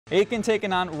Aitkin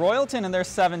taking on Royalton in their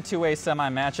 7-2A semi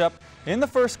matchup. In the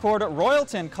first quarter,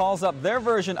 Royalton calls up their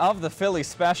version of the Philly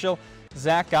special.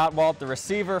 Zach Gottwald, the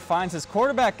receiver, finds his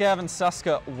quarterback Gavin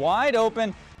Suska wide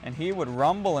open, and he would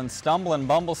rumble and stumble and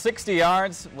bumble 60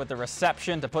 yards with the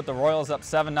reception to put the Royals up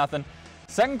 7-0.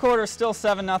 Second quarter, still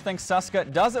 7-0.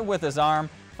 Suska does it with his arm,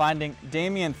 finding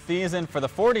Damian Thiessen for the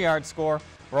 40-yard score.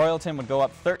 Royalton would go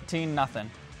up 13-0.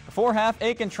 Before half,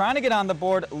 Aitkin trying to get on the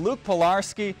board. Luke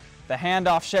Pilarski, the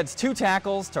handoff, sheds 2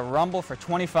 tackles to rumble for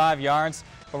 25 yards.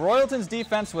 But Royalton's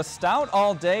defense was stout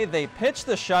all day. They pitched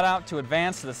the shutout to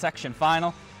advance to the section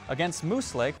final against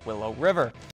Moose Lake Willow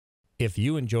River. If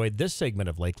you enjoyed this segment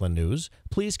of Lakeland News,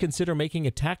 please consider making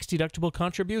a tax-deductible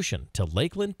contribution to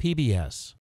Lakeland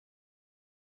PBS.